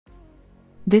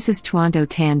This is Chuando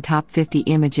Tan top 50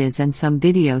 images and some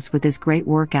videos with his great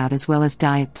workout as well as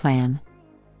diet plan.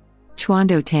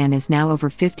 Chuando Tan is now over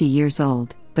 50 years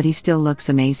old, but he still looks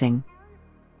amazing.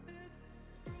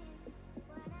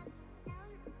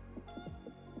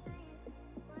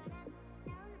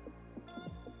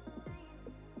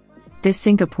 This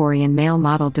Singaporean male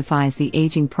model defies the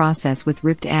aging process with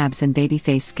ripped abs and baby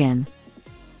face skin.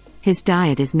 His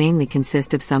diet is mainly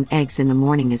consist of some eggs in the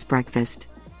morning as breakfast,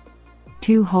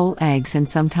 2 whole eggs and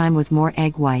sometime with more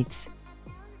egg whites.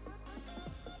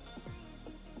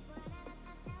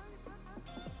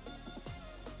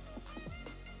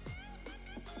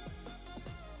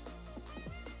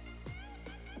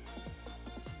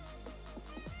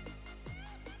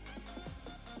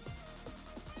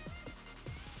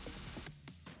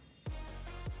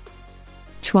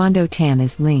 Chuando Tan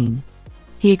is lean.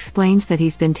 He explains that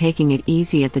he's been taking it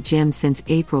easy at the gym since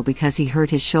April because he hurt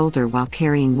his shoulder while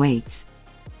carrying weights.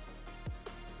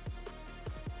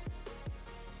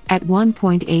 At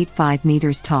 1.85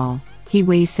 meters tall, he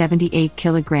weighs 78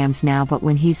 kilograms now, but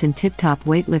when he's in tip-top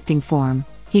weightlifting form,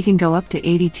 he can go up to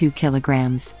 82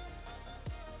 kilograms.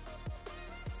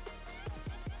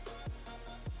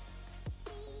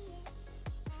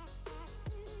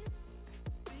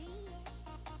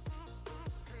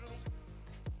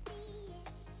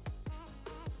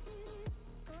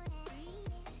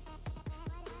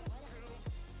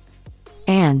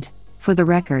 And, for the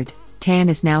record, Tan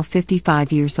is now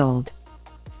 55 years old.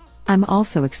 I'm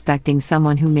also expecting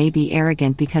someone who may be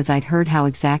arrogant because I'd heard how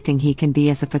exacting he can be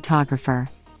as a photographer.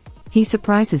 He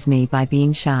surprises me by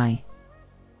being shy.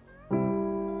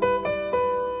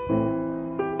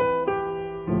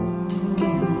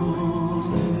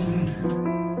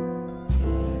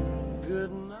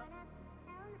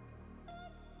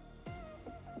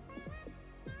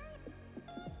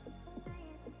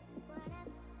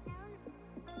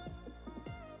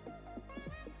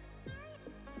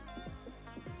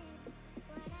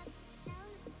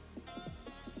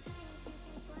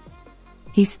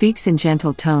 He speaks in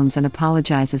gentle tones and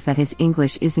apologizes that his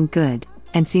English isn't good,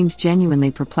 and seems genuinely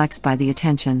perplexed by the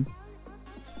attention.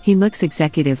 He looks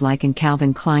executive-like in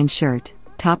Calvin Klein shirt,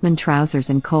 Topman trousers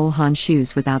and Cole Haan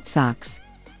shoes without socks.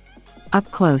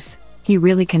 Up close, he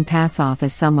really can pass off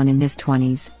as someone in his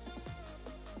 20s.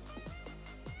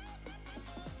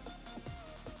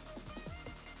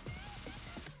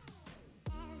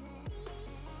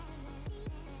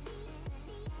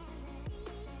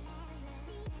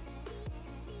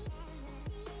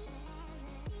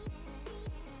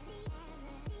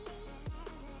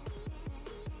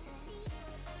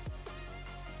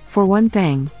 For one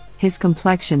thing, his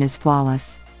complexion is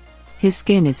flawless. His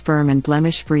skin is firm and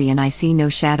blemish-free, and I see no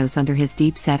shadows under his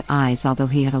deep-set eyes, although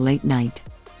he had a late night.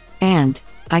 And,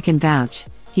 I can vouch,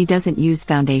 he doesn't use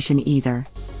foundation either.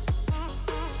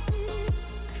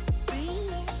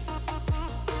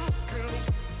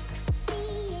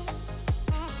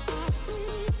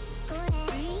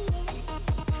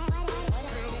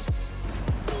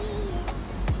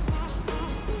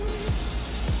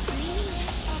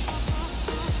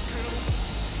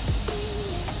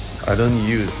 I don't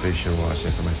use facial wash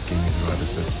as my skin is rather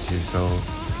sensitive, so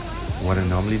what I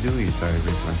normally do is I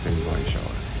rinse my face before I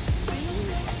shower.